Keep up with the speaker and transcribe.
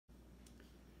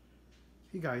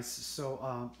Hey guys,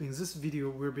 so in this video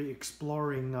we'll be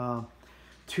exploring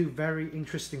two very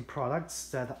interesting products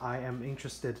that I am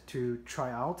interested to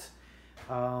try out.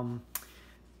 Um,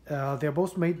 they're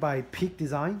both made by Peak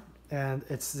Design, and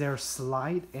it's their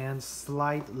slide and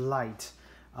slide light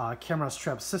camera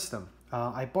strap system.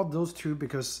 I bought those two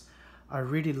because I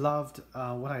really loved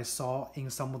what I saw in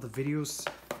some of the videos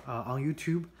on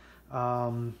YouTube.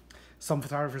 Some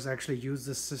photographers actually use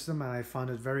this system, and I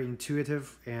found it very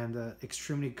intuitive and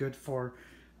extremely good for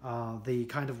the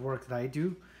kind of work that I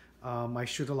do. I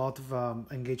shoot a lot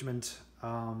of engagement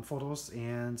photos,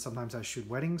 and sometimes I shoot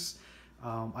weddings.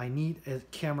 I need a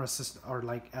camera system, or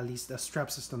like at least a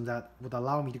strap system that would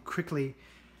allow me to quickly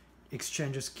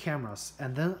exchanges cameras.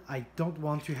 And then I don't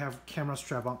want to have camera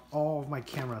strap on all of my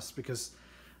cameras because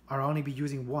I'll only be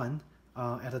using one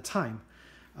at a time.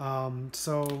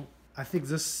 So I think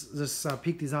this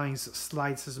Peak Design's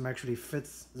slide system actually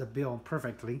fits the bill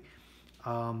perfectly.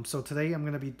 So today I'm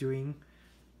gonna be doing,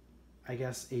 I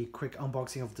guess, a quick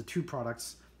unboxing of the two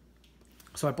products.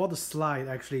 So I bought the slide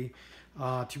actually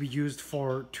to be used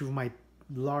for two of my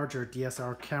larger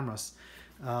DSLR cameras.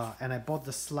 And I bought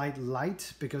the slide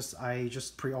light because I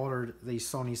just pre-ordered the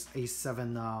Sony's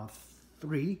A7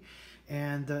 III,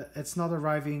 and it's not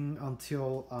arriving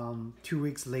until 2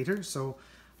 weeks later. So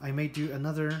I may do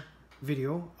another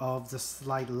video of the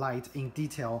slide light in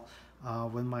detail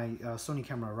when my Sony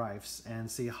camera arrives and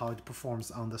see how it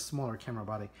performs on the smaller camera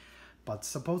body. But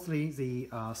supposedly the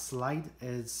slide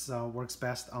works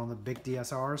best on the big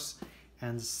DSLRs,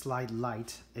 and the slide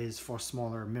light is for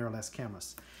smaller mirrorless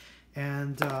cameras.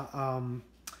 And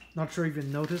not sure if you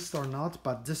noticed or not,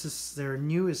 but this is their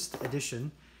newest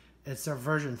edition. It's their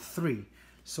version 3.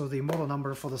 So the model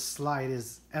number for the slide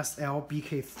is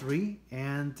SL-BK-3,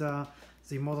 and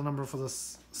the model number for the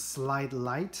slide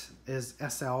light is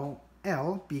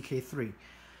SL-BK-3.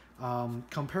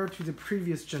 Compared to the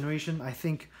previous generation, I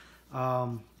think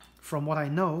from what I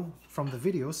know from the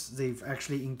videos, they've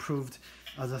actually improved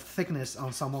the thickness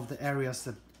on some of the areas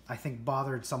that I think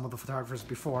bothered some of the photographers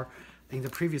before in the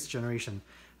previous generation.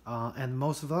 And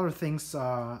most of the other things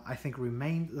I think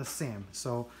remained the same.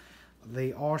 So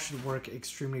they all should work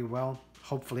extremely well,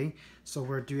 hopefully. So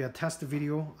we'll do a test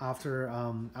video after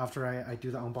I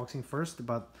do the unboxing first,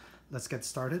 but let's get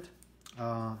started.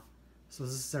 So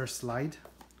this is their slide.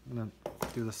 I'm gonna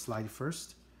do the slide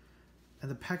first.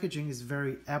 And the packaging is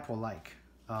very Apple-like.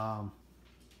 And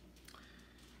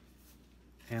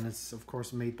it's of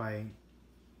course made by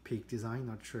Peak Design.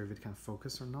 Not sure if it can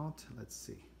focus or not. Let's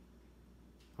see.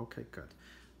 Okay, good.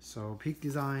 So Peak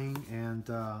Design, and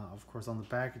of course on the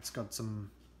back it's got some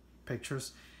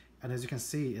pictures, and as you can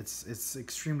see it's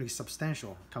extremely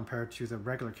substantial compared to the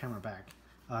regular camera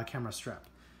strap.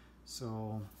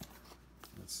 So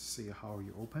let's see how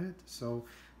you open it. So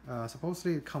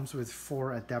supposedly it comes with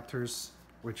 4 adapters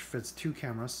which fits 2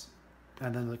 cameras,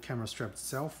 and then the camera strap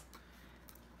itself.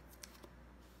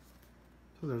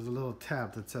 So there's a little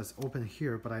tab that says open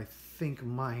here, but I think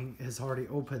mine is already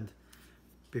opened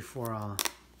before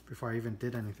I even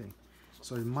did anything.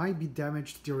 So it might be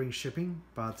damaged during shipping,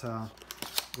 but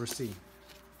we'll see.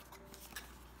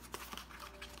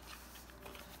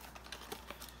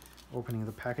 Opening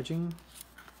the packaging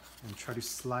and try to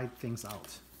slide things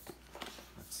out.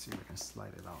 Let's see if I can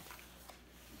slide it out.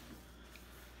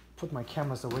 Put my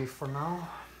cameras away for now.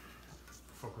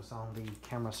 Focus on the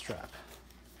camera strap.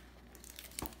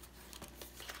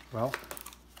 Well,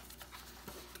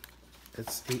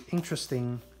 it's an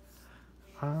interesting,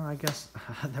 I guess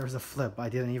there's a flip. I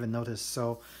didn't even notice.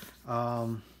 So,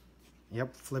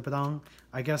 yep, flip it on.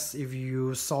 I guess if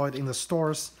you saw it in the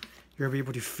stores, you'll be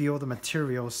able to feel the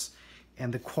materials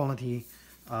and the quality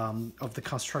of the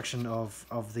construction of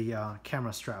the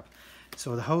camera strap.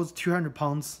 So it holds 200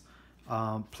 pounds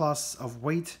plus of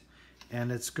weight,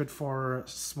 and it's good for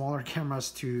smaller cameras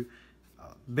to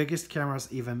biggest cameras,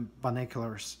 even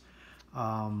binoculars.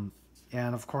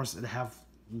 And of course it have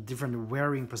different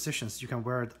wearing positions. You can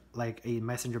wear it like a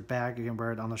messenger bag, you can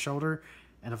wear it on the shoulder,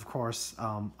 and of course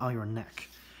on your neck.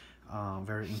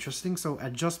 Very interesting. So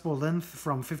adjustable length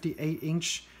from 58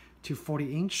 inch to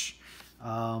 40 inch.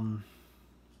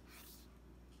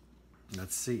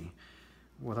 Let's see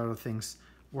what other things.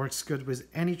 Works good with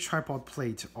any tripod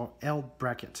plate or L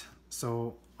bracket.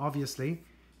 So obviously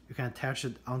you can attach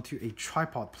it onto a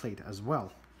tripod plate as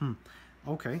well.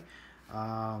 Okay.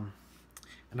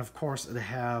 And of course it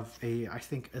have I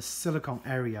think a silicone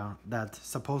area that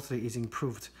supposedly is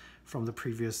improved from the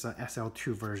previous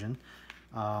SL2 version.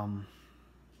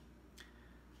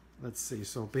 Let's see.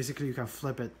 So basically you can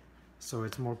flip it so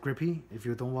it's more grippy. If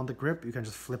you don't want the grip, you can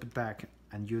just flip it back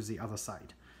and use the other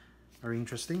side. very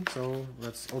interesting. So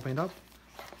let's open it up.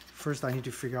 First, I need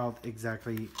to figure out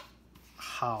exactly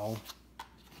how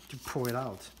to pull it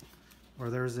out. Or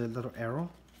there's a little arrow.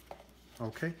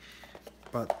 Okay,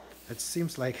 but it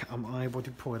seems like I'm unable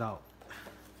to pull it out.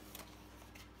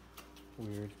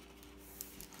 Weird.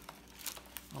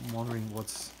 I'm wondering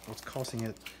what's causing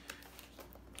it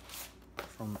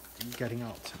from getting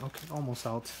out. Okay, almost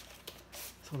out.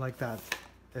 So like that.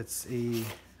 It's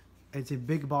a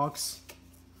big box,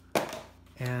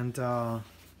 and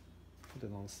put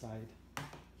it on the side.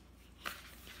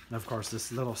 And of course,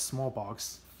 this little small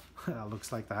box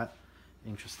looks like that,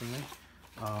 interestingly.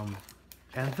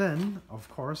 And then, of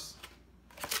course,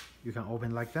 you can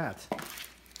open like that.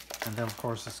 And then, of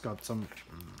course, it's got some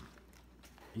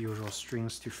usual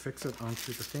strings to fix it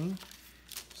onto the thing.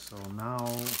 So now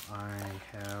I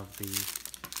have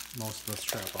most of the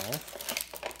strap off.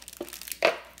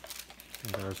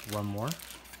 And there's one more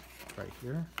right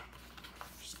here.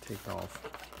 Just take off.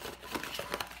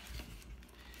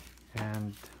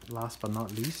 And last but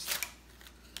not least,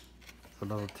 the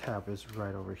little tab is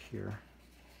right over here.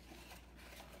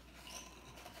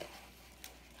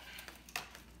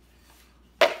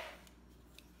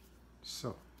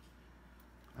 So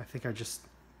I think I just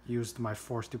used my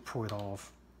force to pull it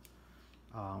off,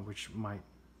 which might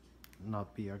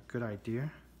not be a good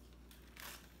idea.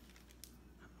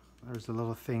 There's a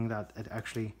little thing that it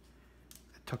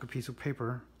took a piece of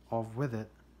paper off with it.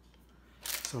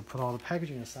 So put all the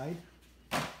packaging aside.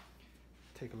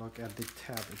 Take a look at the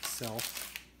tab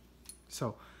itself.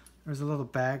 So there's a little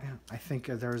bag. I think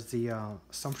there's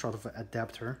some sort of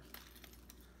adapter.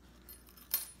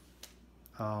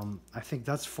 I think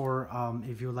that's for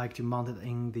if you like to mount it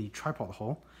in the tripod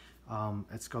hole.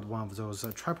 It's got one of those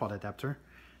tripod adapter.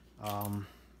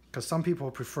 Because some people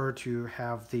prefer to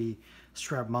have the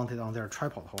strap mounted on their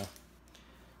tripod hole.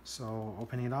 So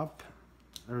opening it up,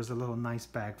 there's a little nice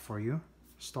bag for you,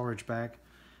 storage bag.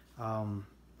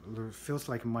 Feels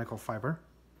like microfiber.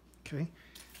 Okay,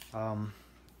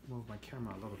 move my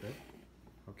camera a little bit.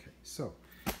 Okay, so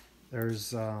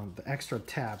there's the extra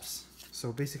tabs.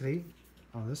 So basically,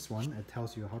 on this one, it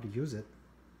tells you how to use it.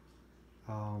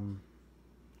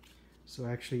 So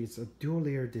actually, it's a dual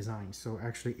layer design. So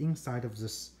actually, inside of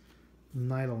this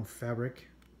nylon fabric,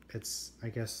 it's, I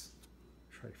guess,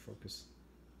 try to focus.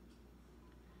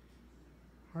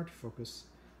 Hard to focus.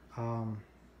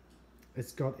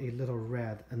 It's got a little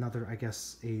red, another, I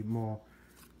guess, a more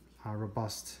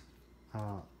robust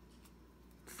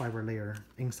fiber layer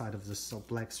inside of this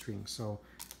black string, so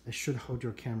it should hold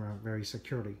your camera very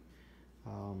securely.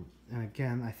 And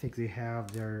again, I think they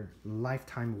have their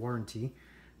lifetime warranty,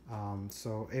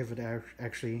 so if it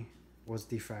actually was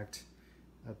defect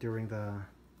during the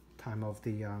time of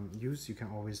the use, you can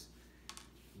always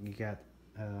get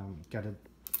it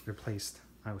replaced,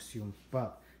 I assume.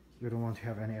 But you don't want to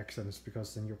have any accidents,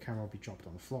 because then your camera will be dropped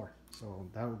on the floor, so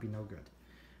that would be no good.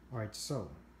 All right, so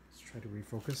let's try to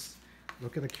refocus.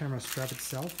 Look at the camera strap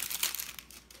itself.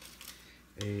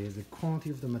 The quality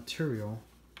of the material,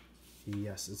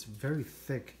 yes, it's very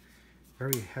thick,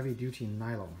 very heavy duty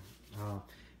nylon.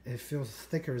 It feels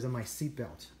thicker than my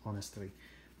seatbelt, honestly.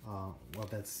 Well,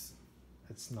 it's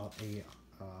not a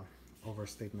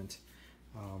overstatement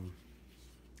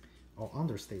or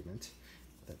understatement.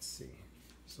 Let's see.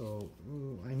 So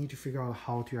I need to figure out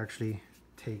how to actually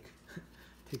take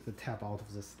the tab out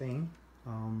of this thing.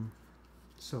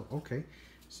 So okay,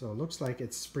 so it looks like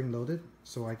it's spring-loaded.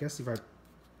 So I guess if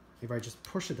I just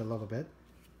push it a little bit,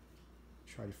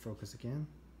 try to focus again.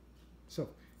 So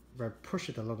if I push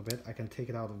it a little bit, I can take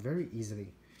it out very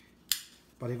easily.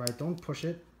 But if I don't push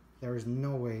it, there is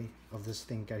no way of this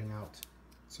thing getting out.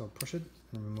 So push it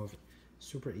and remove it.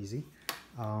 Super easy.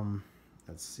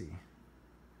 Let's see.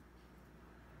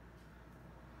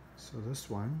 So this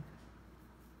one,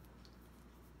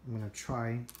 I'm gonna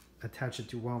try attach it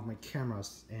to one of my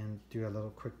cameras and do a little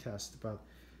quick test, but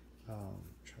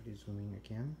try to zoom in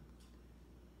again.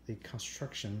 The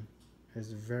construction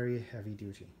is very heavy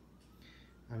duty.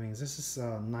 I mean, this is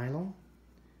nylon,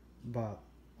 but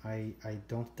I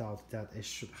don't doubt that it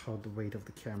should hold the weight of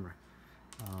the camera,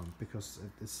 because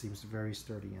it seems very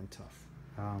sturdy and tough.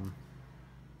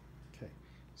 Okay,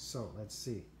 so let's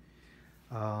see.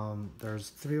 There's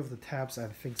 3 of the tabs. I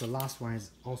think the last one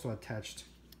is also attached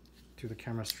to the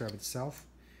camera strap itself.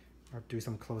 I'll do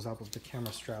some close-up of the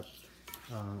camera strap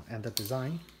and the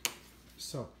design.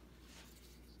 So,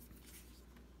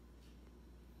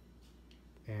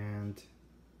 and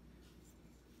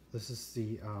this is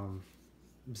the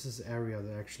area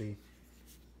that actually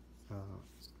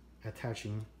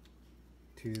attaching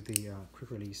to the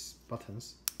quick release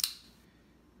buttons.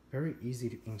 very easy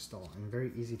to install and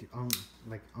very easy to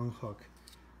unhook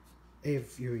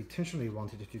if you intentionally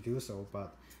wanted to do so,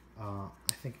 but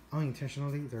I think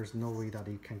unintentionally there's no way that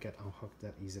you can get unhooked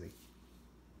that easily.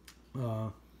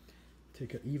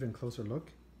 Take an even closer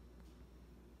look,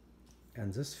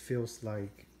 and this feels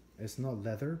like it's not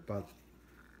leather, but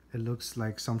it looks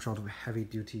like some sort of heavy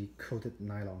duty coated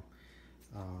nylon.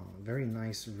 Very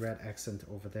nice red accent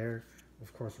over there,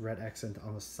 of course red accent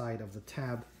on the side of the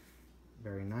tab,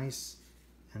 very nice.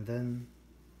 And then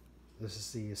this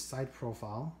is the side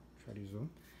profile. Try to zoom.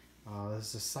 This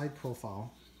is the side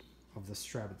profile of the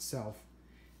strap itself,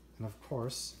 and of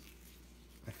course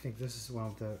I think this is one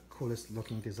of the coolest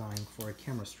looking design for a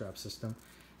camera strap system.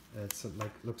 It's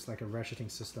looks like a ratcheting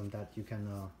system that you can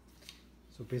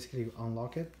so basically you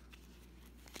unlock it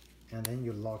and then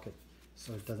you lock it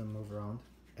so it doesn't move around,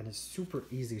 and it's super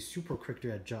easy, super quick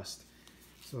to adjust.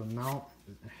 So now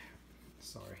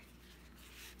sorry,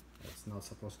 it's not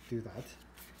supposed to do that.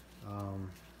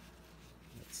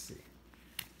 Let's see.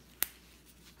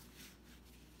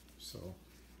 So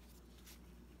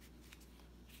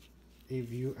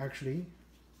if you actually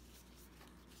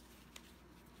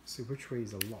see which way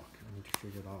is a lock, I need to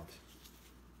figure it out.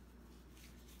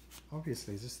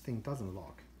 Obviously this thing doesn't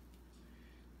lock.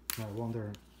 Now I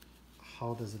wonder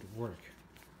how does it work,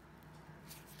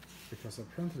 because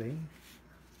apparently,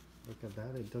 look at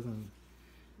that, it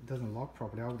doesn't lock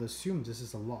properly. I would assume this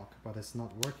is a lock, but it's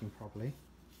not working properly.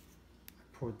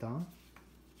 I pull it down,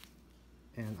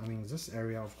 and I mean this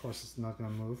area of course is not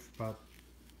gonna move, but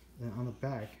then on the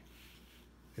back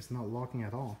it's not locking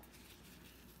at all.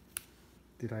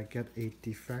 Did I get a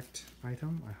defect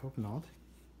item? I hope not.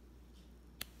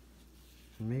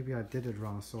 And maybe I did it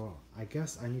wrong, so I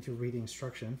guess I need to read the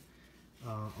instruction.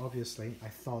 Obviously I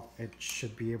thought it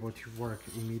should be able to work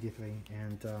immediately,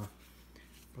 and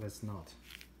but it's not.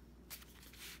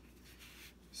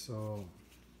 So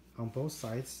on both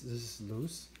sides this is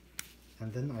loose,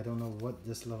 and then I don't know what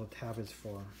this little tab is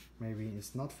for. Maybe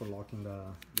it's not for locking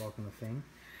the thing,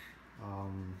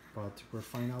 but we'll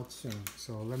find out soon.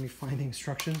 So let me find the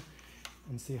instruction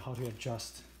and see how to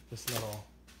adjust this little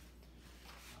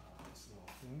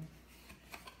thing.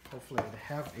 Hopefully it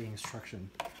have a instruction.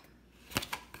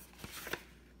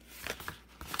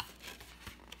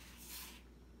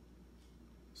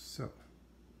 So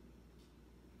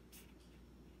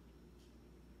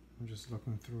I'm just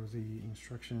looking through the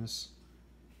instructions.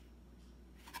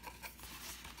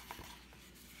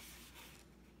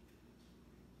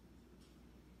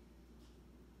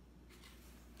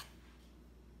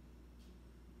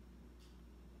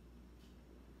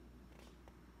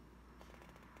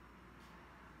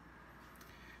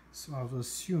 So I would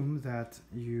assume that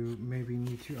you maybe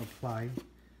need to apply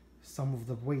some of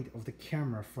the weight of the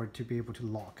camera for it to be able to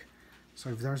lock.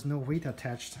 So if there's no weight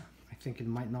attached, I think it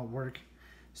might not work.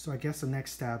 So I guess the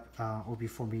next step will be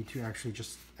for me to actually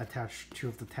just attach two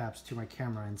of the tabs to my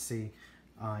camera and see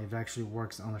if it actually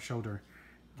works on the shoulder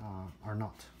or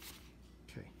not.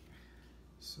 Okay,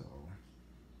 so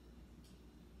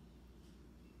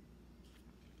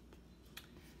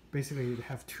basically you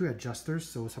have two adjusters,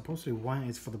 so supposedly one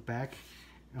is for the back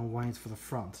and one is for the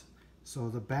front. So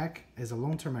the back is a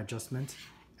long-term adjustment,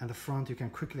 and the front you can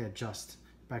quickly adjust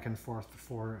back and forth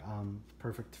for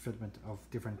perfect fitment of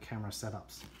different camera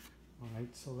setups. All right,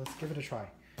 so let's give it a try.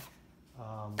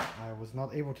 I was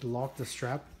not able to lock the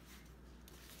strap.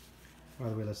 By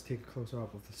the way, let's take a closer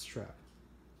up of the strap.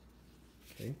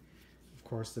 Okay, of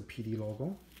course the PD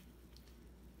logo,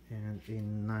 and a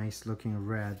nice looking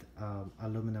red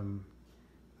aluminum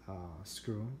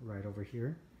screw right over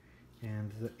here,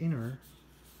 and the inner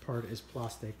part is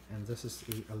plastic, and this is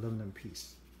a aluminum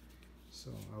piece. So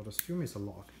I would assume it's a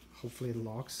lock. Hopefully it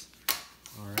locks.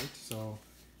 All right, so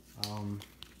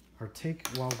I'll take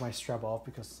one of my strap off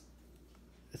because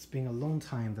it's been a long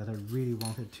time that I really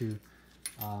wanted to.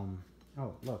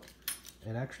 Oh look,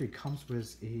 it actually comes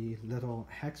with a little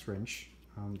hex wrench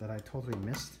that I totally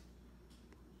missed.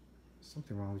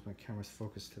 Something wrong with my camera's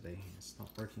focus today. It's not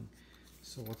working.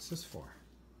 So what's this for?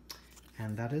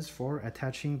 And that is for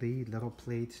attaching the little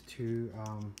plate to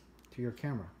your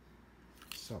camera.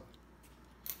 So,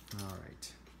 all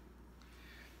right.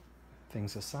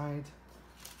 Things aside,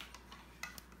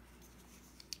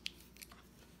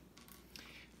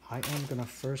 I am gonna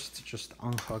first just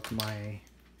unhook my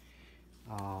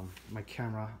my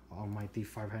camera on my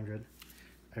D500.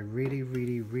 I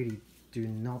really do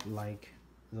not like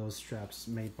those straps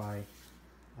made by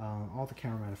all the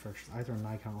camera manufacturers, either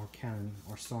Nikon or Canon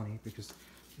or Sony, because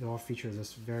they all feature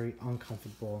this very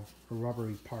uncomfortable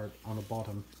rubbery part on the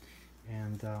bottom,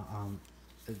 and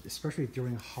especially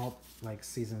during hot like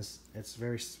seasons, it's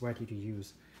very sweaty to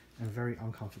use and very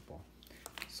uncomfortable.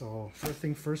 So first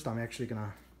thing first, I'm actually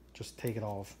gonna just take it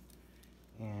off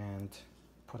and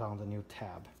put on the new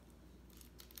tab.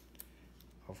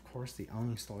 Of course, the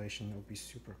uninstallation will be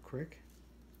super quick.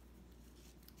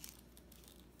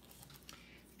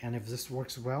 And if this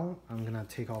works well, I'm gonna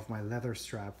take off my leather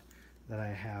strap that I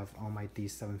have on my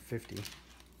D750.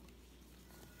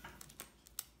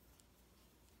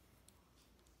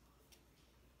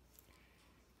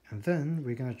 And then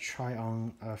we're gonna try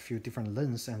on a few different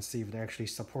lenses and see if it actually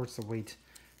supports the weight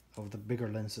of the bigger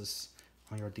lenses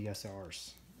on your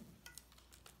DSLRs.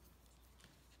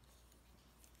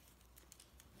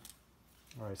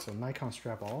 All right, so Nikon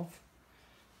strap off.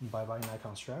 Bye bye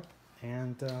Nikon strap.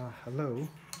 And hello,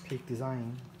 Peak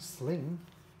Design Sling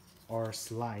or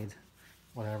Slide,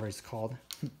 whatever it's called.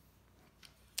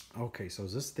 Okay, so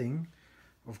this thing,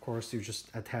 of course, you just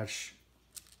attach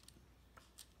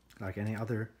like any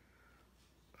other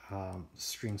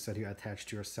strings that you attach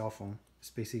to your cell phone. It's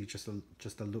basically just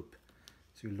a loop.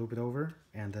 So you loop it over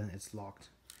and then it's locked.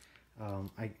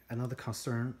 Another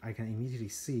concern I can immediately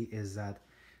see is that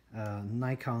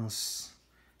Nikon's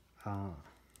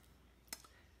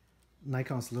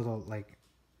little like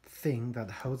thing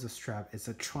that holds the strap is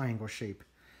a triangle shape.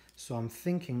 So I'm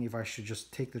thinking if I should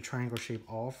just take the triangle shape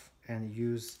off and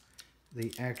use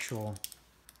the actual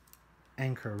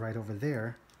anchor right over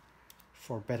there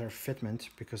for better fitment,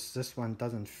 because this one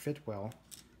doesn't fit well.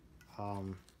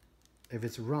 If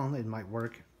it's round, it might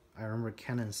work. I remember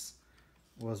Canon's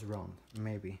was round.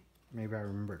 Maybe I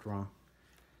remember it wrong.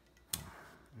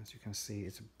 As you can see,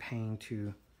 it's a pain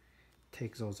to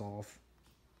take those off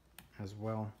as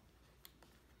well.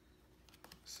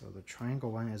 So the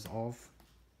triangle one is off,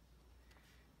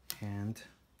 and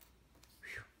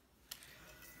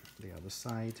the other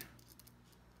side.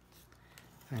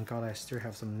 Thank God I still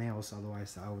have some nails,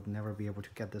 otherwise I would never be able to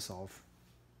get this off.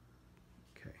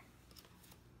 Okay.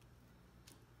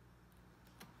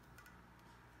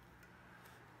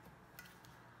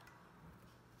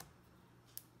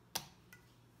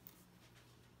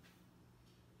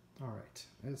 All right,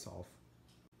 it's off.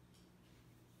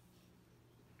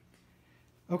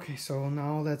 Okay, so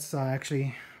now let's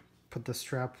actually put the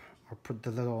strap or put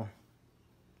the little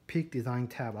Peak Design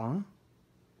tab on.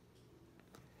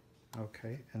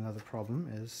 Okay, another problem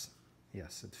is,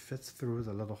 yes, it fits through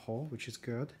the little hole, which is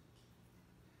good.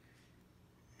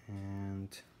 And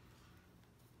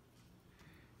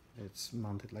it's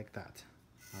mounted like that.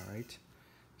 All right,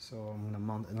 so I'm gonna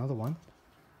mount another one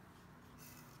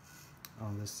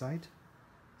on this side.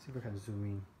 See if I can zoom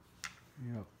in.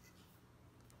 Yep,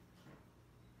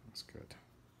 that's good.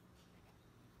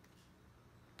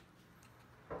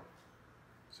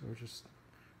 So we'll just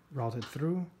route it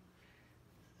through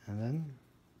and then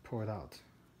pull it out,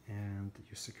 and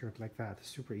you secure it like that.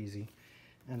 Super easy.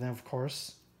 And then of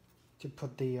course, to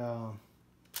put the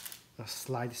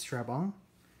slide strap on,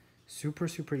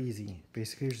 super easy.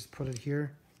 Basically you just put it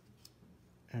here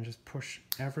and just push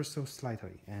ever so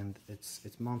slightly and it's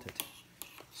mounted.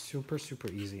 Super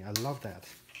easy. I love that.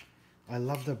 I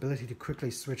love the ability to quickly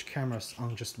switch cameras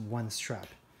on just one strap.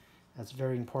 That's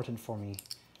very important for me.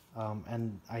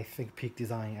 And I think Peak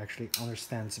Design actually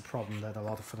understands the problem that a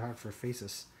lot of photographers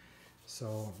faces.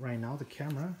 So right now the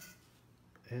camera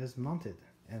is mounted,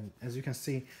 and as you can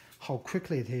see how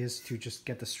quickly it is to just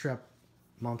get the strap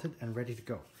mounted and ready to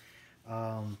go.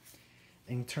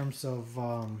 In terms of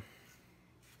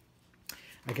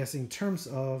I guess in terms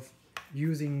of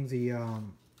using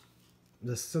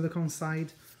the silicone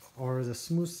side or the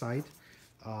smooth side,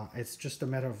 it's just a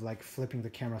matter of like flipping the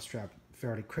camera strap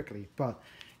fairly quickly, but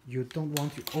you don't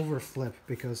want to over flip,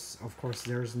 because of course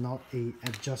there's not a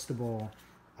adjustable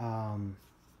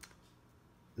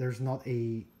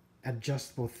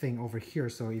thing over here,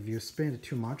 so if you spin it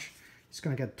too much it's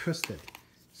gonna get twisted.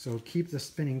 So keep the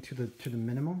spinning to the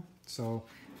minimum, so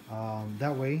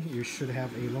that way you should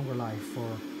have a longer life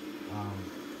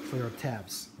for your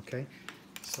tabs. Okay,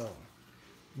 so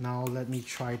now let me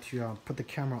try to put the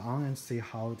camera on and see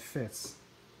how it fits.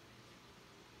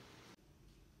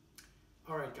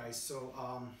 Alright guys, so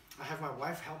I have my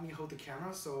wife help me hold the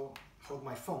camera, so hold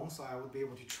my phone, so I would be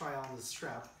able to try on the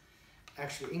strap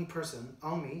actually in person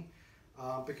on me,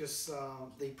 because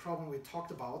the problem we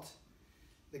talked about,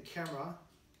 the camera,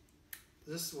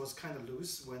 this was kind of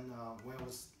loose when it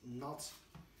was not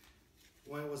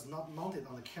mounted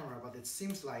on the camera, but it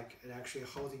seems like it actually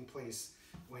holds in place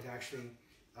when it actually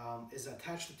is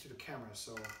attached to the camera.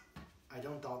 So I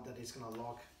don't doubt that it's gonna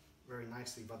lock very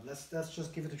nicely, but let's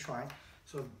just give it a try.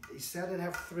 So it said it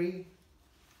have three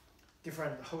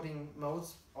different holding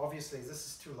modes. Obviously this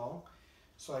is too long,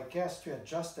 so I guess to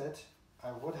adjust it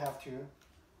I would have to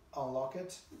unlock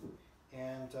it,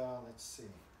 and let's see,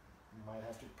 you might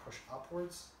have to push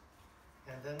upwards,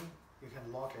 and then you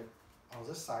can lock it on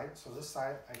this side. So this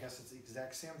side, I guess it's the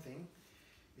exact same thing.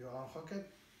 You unhook it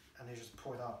and you just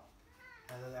pull it up,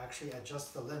 and then actually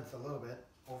adjust the length a little bit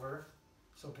over.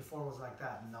 So before it was like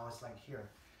that, and now it's like here,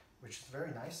 which is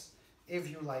very nice if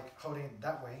you like holding it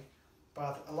that way.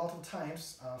 But a lot of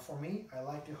times, for me, I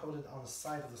like to hold it on the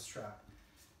side of the strap.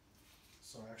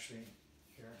 So actually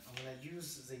here, I'm gonna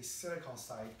use the silicone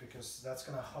side because that's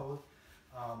gonna hold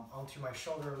onto my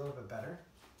shoulder a little bit better.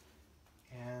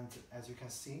 And as you can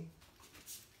see,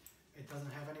 it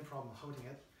doesn't have any problem holding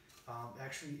it.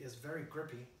 Actually, it's very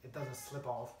grippy. It doesn't slip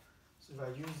off. So if I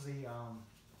use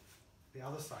the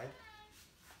other side,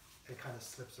 it kind of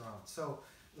slips around. So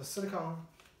the silicone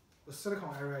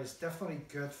area is definitely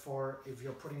good for if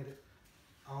you're putting it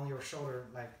on your shoulder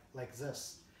like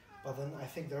this. But then I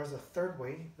think there's a third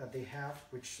way that they have,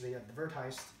 which they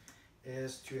advertised,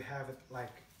 is to have it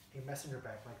like a messenger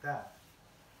bag like that.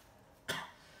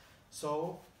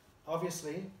 So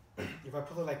obviously, if I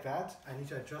put it like that, I need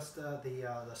to adjust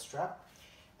the strap,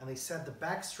 and they said the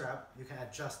back strap you can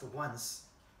adjust once.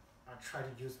 I'll try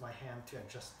to use my hand to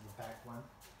adjust the back one,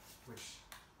 which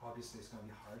obviously is going to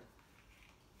be hard,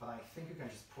 but I think you can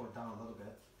just pull it down a little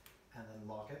bit and then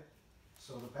lock it.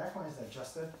 So the back one is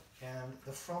adjusted, and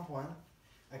the front one,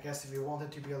 I guess if you want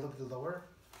it to be a little bit lower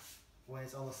when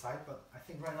it's on the side, but I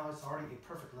think right now it's already a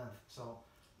perfect length. So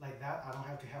like that, I don't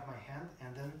have to have my hand,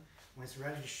 and then when it's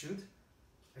ready to shoot,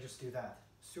 I just do that.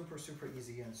 Super, super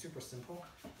easy and super simple.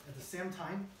 At the same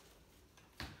time,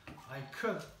 I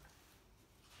could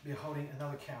be holding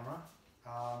another camera,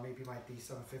 maybe my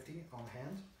D750 on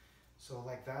hand, so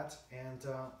like that. And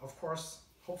of course,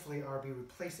 hopefully I'll be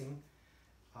replacing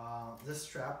this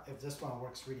strap if this one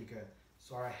works really good.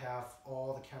 So I have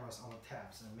all the cameras on the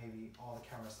tabs, and maybe all the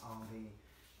cameras on the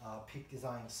Peak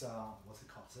Designs, what's it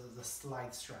called, the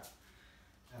slide strap.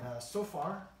 And so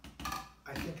far,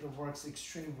 I think it works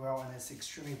extremely well, and it's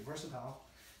extremely versatile.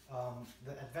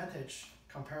 The advantage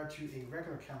compared to a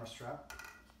regular camera strap,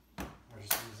 I'll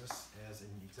just use this as an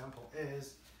example,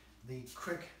 is the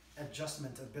quick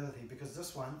adjustment ability, because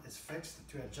this one is fixed.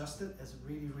 To adjust it is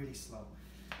really, really slow.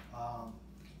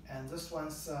 And this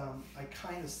one's, I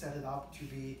kind of set it up to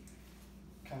be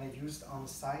kind of used on the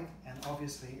side, and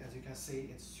obviously, as you can see,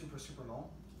 it's super, super long.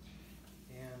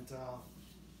 And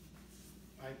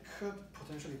I could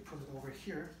potentially put it over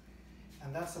here,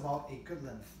 and that's about a good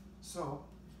length. So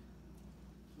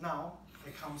now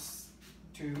it comes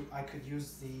to, I could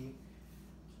use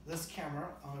this camera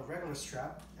on a regular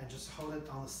strap and just hold it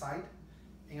on the side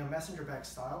in a messenger bag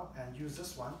style, and use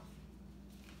this one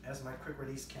as my quick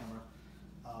release camera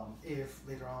if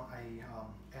later on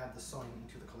I add the Sony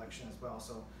into the collection as well.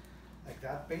 So like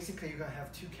that, basically you're gonna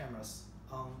have two cameras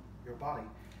on your body.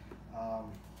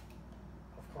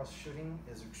 Of course, shooting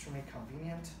is extremely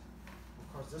convenient.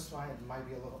 Of course, this one, it might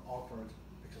be a little awkward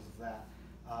because of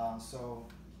that. So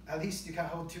at least you can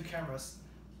hold two cameras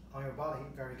on your body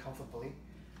very comfortably.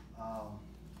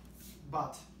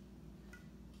 But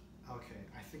okay,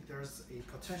 I think there's a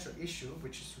potential issue,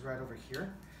 which is right over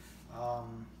here.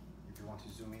 If you want to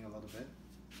zoom in a little bit,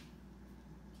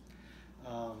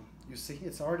 you see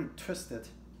it's already twisted.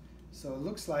 So it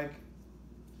looks like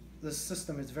this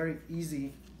system is very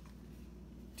easy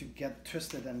to get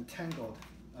twisted and tangled.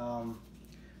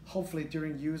 Hopefully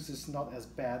during use it's not as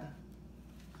bad,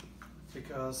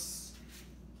 because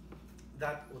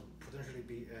that would potentially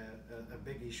be a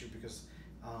big issue, because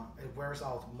it wears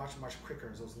out much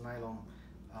quicker, those nylon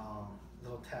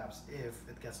little tabs, if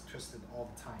it gets twisted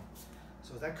all the time.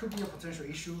 So that could be a potential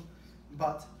issue,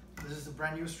 but this is a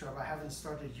brand new strap. I haven't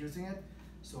started using it,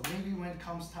 so maybe when it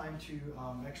comes time to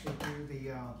actually do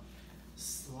the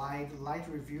slide light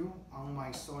review on my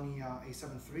Sony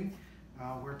a7 III,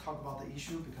 we'll talk about the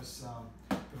issue, because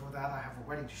before that I have a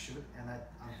wedding to shoot, and I'm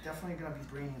definitely going to be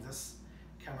bringing this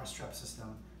camera strap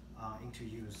system into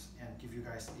use and give you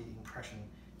guys the impression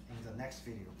in the next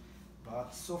video.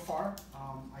 But so far,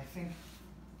 I think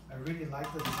I really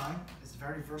like the design. It's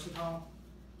very versatile.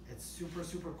 It's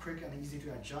super quick and easy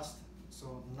to adjust.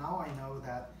 So now I know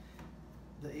that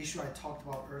the issue I talked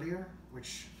about earlier,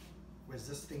 which was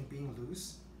this thing being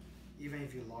loose, even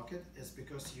if you lock it, is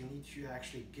because you need to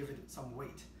actually give it some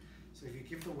weight. So if you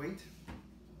give the weight,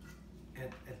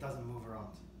 it doesn't move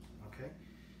around, okay?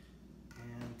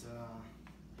 And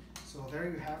so there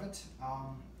you have it.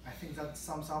 I think that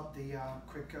sums up the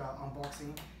quick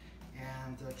unboxing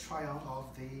and try out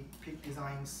of the Peak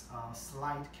Designs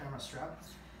slide camera strap.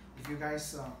 if you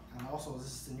guys, and also this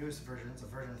is the newest version, it's a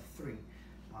version 3.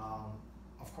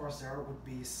 Of course, there would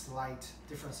be slight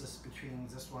differences between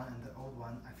this one and the old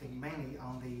one. I think mainly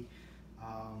on the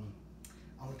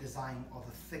design or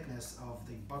the thickness of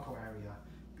the buckle area,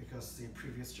 because the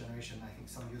previous generation, I think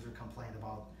some user complained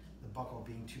about the buckle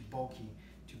being too bulky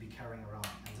to be carrying around,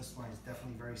 and this one is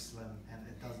definitely very slim, and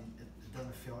it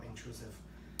doesn't feel intrusive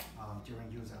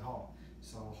during use at all.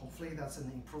 So hopefully that's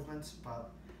an improvement,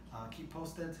 but keep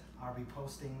posted. I'll be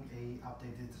posting a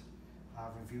updated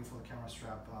review for the camera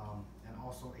strap, and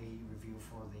also a review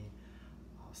for the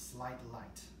slide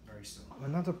light very soon.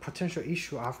 Another potential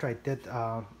issue after I did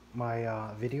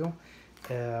my video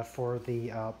for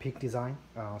the Peak Design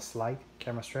slide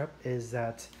camera strap is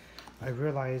that I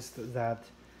realized that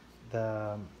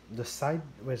the side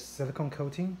with silicone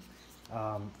coating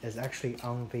is actually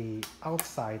on the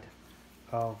outside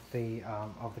of the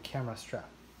camera strap,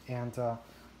 and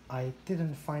I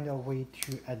didn't find a way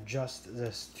to adjust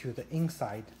this to the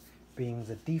inside being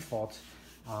the default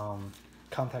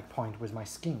contact point with my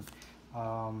skin,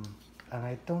 and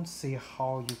I don't see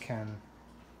how you can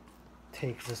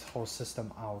take this whole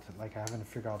system out. Like, I haven't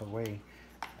figured out a way.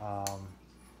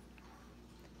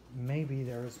 Maybe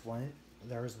there is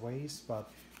ways,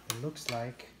 but it looks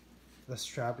like the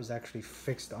strap is actually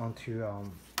fixed onto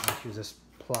this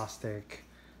plastic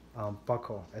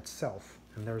buckle itself,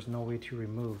 and there's no way to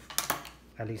remove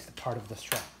at least part of the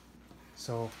strap.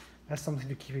 So that's something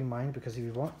to keep in mind, because if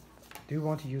you do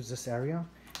want to use this area,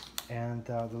 and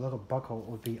the little buckle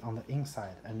would be on the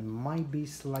inside, and it might be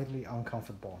slightly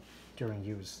uncomfortable during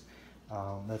use.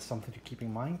 That's something to keep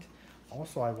in mind.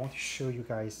 Also, I want to show you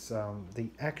guys the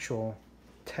actual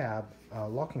tab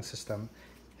locking system.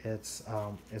 It's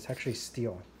actually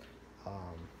steel.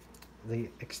 The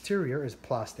exterior is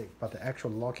plastic, but the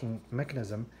actual locking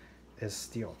mechanism is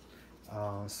steel.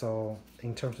 So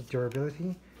in terms of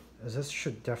durability, this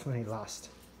should definitely last,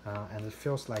 and it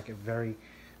feels like a very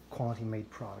quality made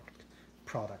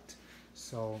product.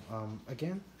 So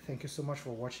again, thank you so much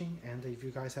for watching, and if you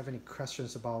guys have any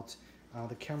questions about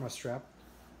the camera strap,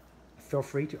 feel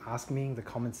free to ask me in the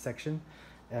comments section.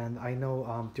 And I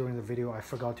know during the video I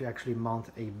forgot to actually mount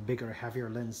a bigger, heavier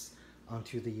lens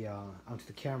onto the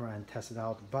camera and test it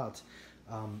out, but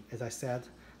as I said,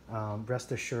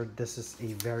 rest assured this is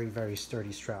a very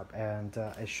sturdy strap, and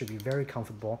it should be very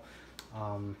comfortable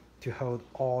to hold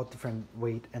all different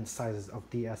weight and sizes of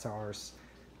DSLRs,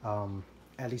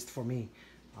 at least for me.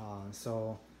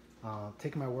 So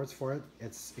take my words for it,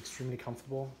 it's extremely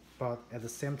comfortable, but at the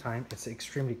same time it's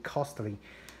extremely costly.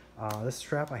 This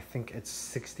strap, I think it's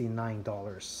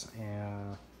 $69,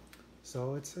 and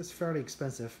so it's fairly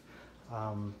expensive,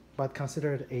 but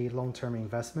consider it a long-term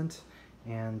investment.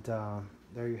 And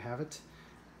there you have it.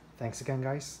 Thanks again,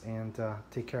 guys, and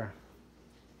take care.